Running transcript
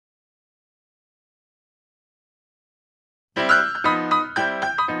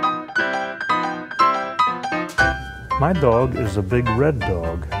My dog is a big red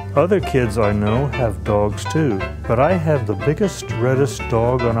dog. Other kids I know have dogs too, but I have the biggest, reddest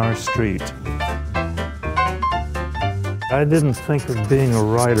dog on our street. I didn't think of being a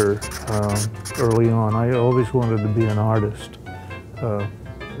writer early on. I always wanted to be an artist.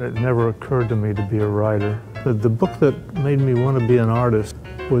 It never occurred to me to be a writer. The book that made me want to be an artist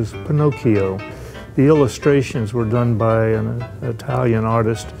was Pinocchio. The illustrations were done by an Italian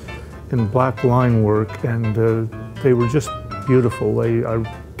artist in black line work, and they were just beautiful. I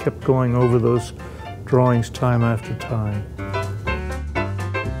kept going over those drawings time after time.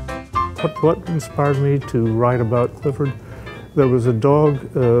 What inspired me to write about Clifford? There was a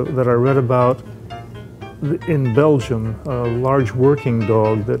dog that I read about in Belgium, a large working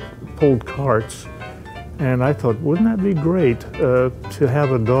dog that pulled carts. And I thought, wouldn't that be great to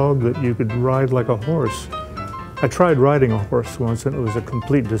have a dog that you could ride like a horse? I tried riding a horse once and it was a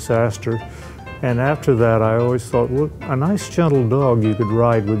complete disaster. And after that, I always thought, well, a nice gentle dog you could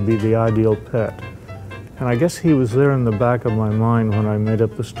ride would be the ideal pet. And I guess he was there in the back of my mind when I made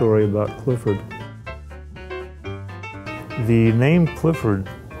up the story about Clifford. The name Clifford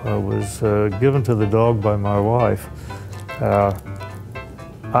was given to the dog by my wife.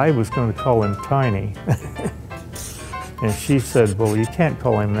 I was going to call him Tiny. And she said, well, you can't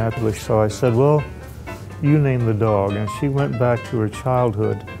call him that. So I said, well, you name the dog. And she went back to her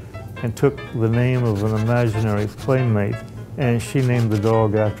childhood and took the name of an imaginary playmate, and she named the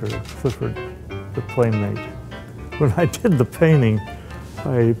dog after Clifford, the playmate. When I did the painting,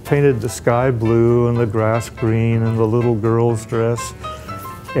 I painted the sky blue and the grass green and the little girl's dress,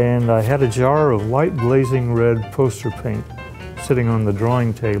 and I had a jar of light blazing red poster paint sitting on the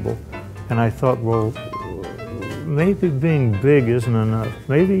drawing table. And I thought, well, maybe being big isn't enough.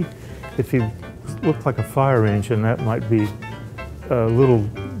 Maybe if he looked like a fire engine, that might be a little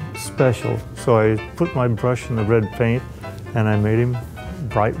special. So I put my brush in the red paint and I made him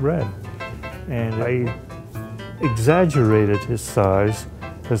bright red. And I exaggerated his size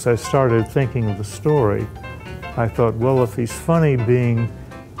as I started thinking of the story. I thought, well, if he's funny being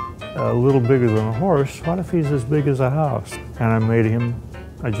a little bigger than a horse, what if he's as big as a house? And I made him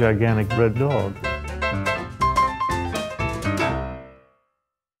a gigantic red dog.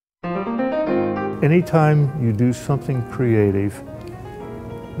 Anytime you do something creative,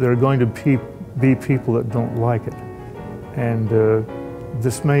 there are going to be people that don't like it. And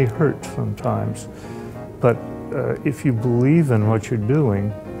this may hurt sometimes, but if you believe in what you're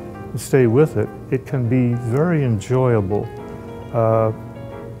doing and stay with it, it can be very enjoyable.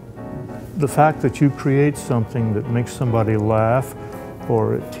 The fact that you create something that makes somebody laugh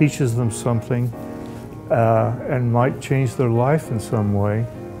or it teaches them something and might change their life in some way,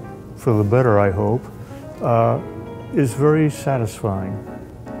 for the better I hope, is very satisfying.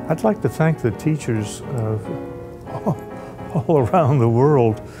 I'd like to thank the teachers all around the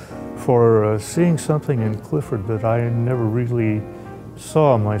world for seeing something in Clifford that I never really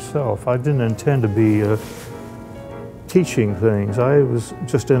saw myself. I didn't intend to be teaching things. I was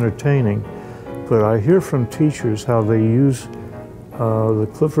just entertaining. But I hear from teachers how they use the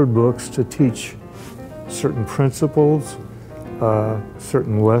Clifford books to teach certain principles,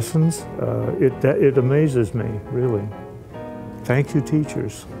 certain lessons. It amazes me, really. Thank you,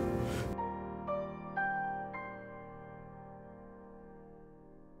 teachers.